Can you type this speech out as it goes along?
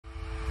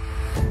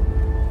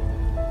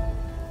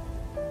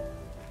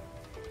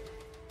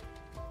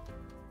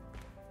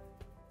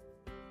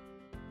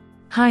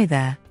Hi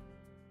there.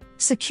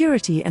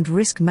 Security and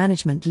risk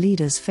management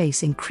leaders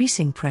face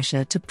increasing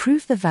pressure to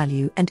prove the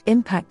value and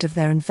impact of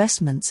their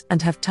investments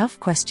and have tough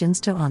questions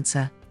to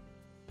answer.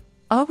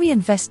 Are we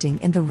investing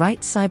in the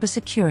right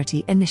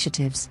cybersecurity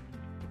initiatives?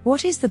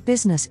 What is the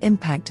business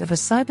impact of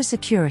a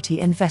cybersecurity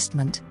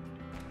investment?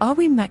 Are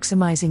we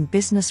maximizing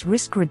business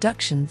risk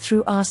reduction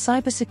through our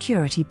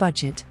cybersecurity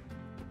budget?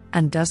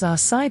 And does our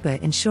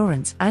cyber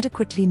insurance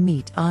adequately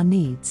meet our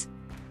needs?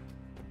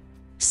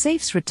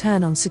 SAFE's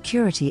Return on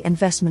Security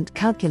Investment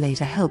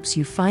Calculator helps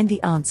you find the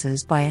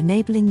answers by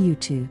enabling you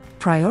to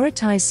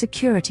prioritize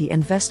security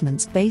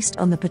investments based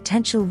on the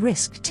potential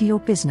risk to your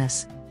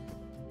business.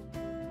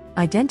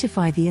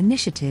 Identify the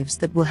initiatives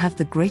that will have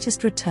the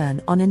greatest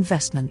return on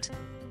investment.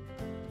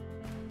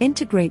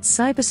 Integrate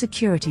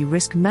cybersecurity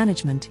risk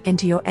management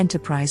into your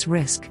enterprise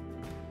risk.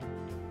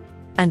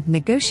 And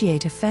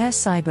negotiate a fair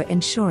cyber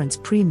insurance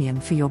premium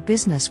for your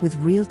business with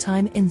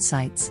real-time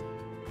insights.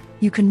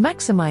 You can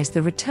maximize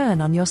the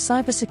return on your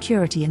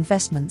cybersecurity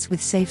investments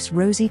with SAFE's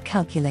ROSI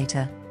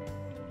Calculator.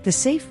 The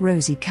SAFE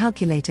ROSI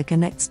Calculator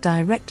connects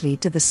directly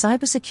to the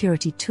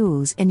cybersecurity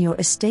tools in your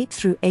estate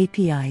through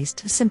APIs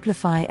to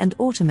simplify and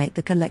automate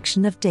the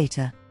collection of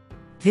data.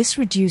 This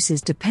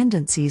reduces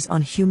dependencies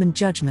on human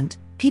judgment,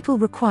 people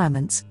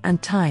requirements,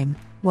 and time,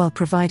 while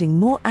providing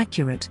more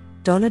accurate,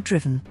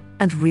 dollar-driven,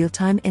 and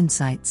real-time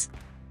insights.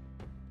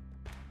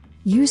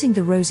 Using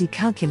the ROSI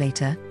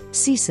Calculator,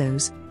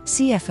 CISOs,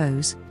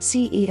 CFOs,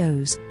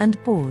 CEOs,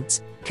 and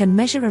boards can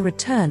measure a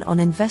return on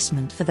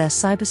investment for their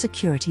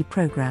cybersecurity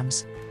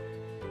programs.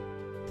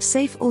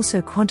 SAFE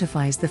also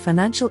quantifies the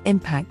financial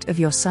impact of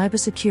your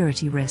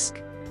cybersecurity risk.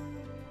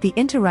 The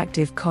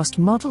interactive cost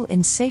model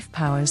in SAFE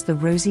powers the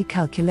ROSI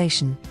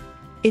calculation.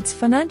 Its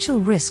financial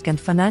risk and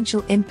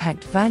financial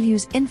impact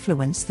values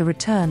influence the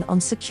return on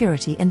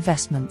security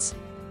investments.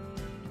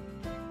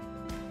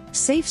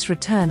 SAFE's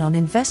Return on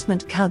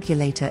Investment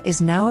Calculator is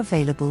now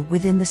available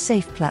within the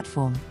SAFE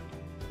platform,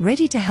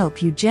 ready to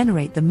help you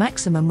generate the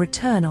maximum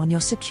return on your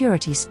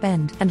security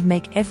spend and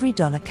make every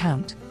dollar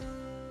count.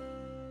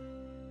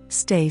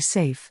 Stay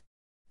safe.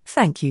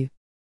 Thank you.